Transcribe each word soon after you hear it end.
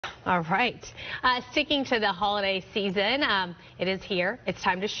All right. Sticking to the holiday season, it is here. It's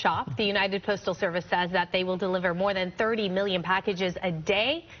time to shop. The United Postal Service says that they will deliver more than 30 million packages a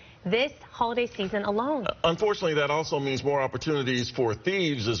day this holiday season alone. Unfortunately, that also means more opportunities for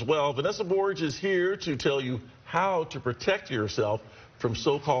thieves as well. Vanessa Porch is here to tell you how to protect yourself from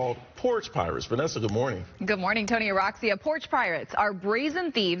so-called porch pirates. Vanessa, good morning. Good morning, Tony and Roxy. Porch pirates are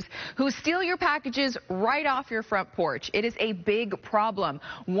brazen thieves who steal your packages right off your front porch. It is a big problem.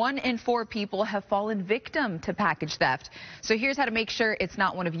 1 in 4 people have fallen victim to package theft. So here's how to make sure it's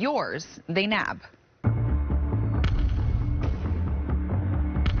not one of yours they nab.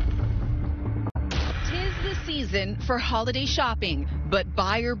 Season for holiday shopping, but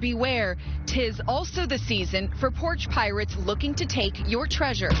buyer beware. 'Tis also the season for porch pirates looking to take your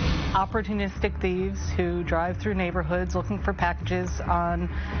treasure. Opportunistic thieves who drive through neighborhoods looking for packages on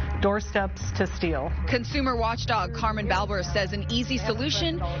doorsteps to steal. Consumer watchdog Carmen Balber says an easy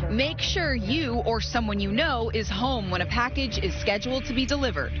solution: make sure you or someone you know is home when a package is scheduled to be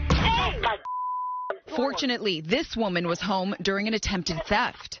delivered. Fortunately, this woman was home during an attempted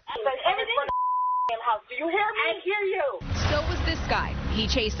theft. Do you hear me? I hear you. So was this guy. He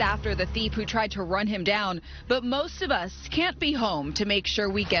chased after the thief who tried to run him down. But most of us can't be home to make sure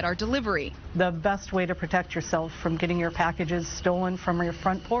we get our delivery. The best way to protect yourself from getting your packages stolen from your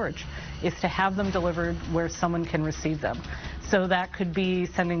front porch is to have them delivered where someone can receive them. So that could be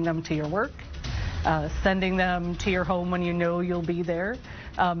sending them to your work, sending them to your home when you know you'll be there,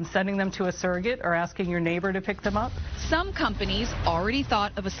 sending them to a surrogate, or asking your neighbor to pick them up. Some companies already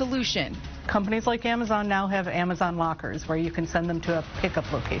thought of a solution. Companies like Amazon now have Amazon lockers where you can send them to a pickup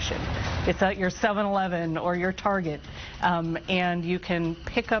location. It's at your 7-Eleven or your Target, and you can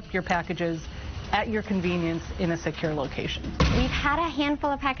pick up your packages at your convenience in a secure location. We've had a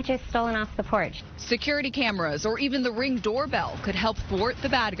handful of packages stolen off the porch. Security cameras or even the Ring doorbell could help thwart the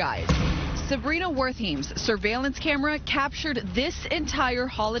bad guys. Sabrina Wortheim's surveillance camera captured this entire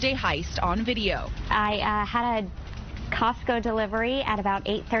holiday heist on video. I had a Costco delivery at about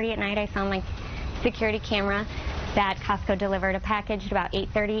 8:30 at night. I saw on my security camera that Costco delivered a package at about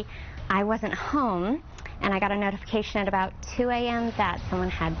 8:30. I wasn't home, and I got a notification at about 2 a.m. that someone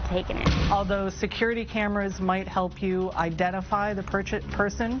had taken it. Although security cameras might help you identify the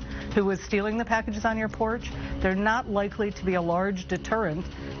person who was stealing the packages on your porch, they're not likely to be a large deterrent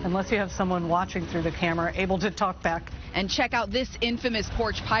unless you have someone watching through the camera able to talk back. And check out this infamous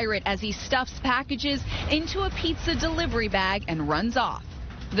porch pirate as he stuffs packages into a pizza delivery bag and runs off.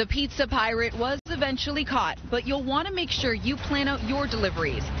 The pizza pirate was eventually caught, but you'll want to make sure you plan out your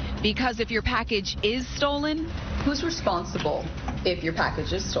deliveries, because if your package is stolen, who's responsible if your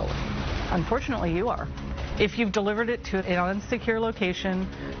package is stolen? Unfortunately, you are. If you've delivered it to an unsecure location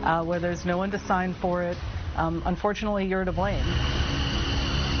where there's no one to sign for it, unfortunately, you're to blame.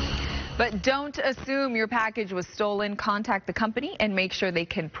 But don't assume your package was stolen. Contact the company and make sure they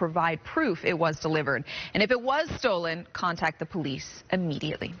can provide proof it was delivered. And if it was stolen, contact the police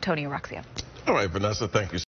immediately. Tony and Roxy. All right, Vanessa, thank you.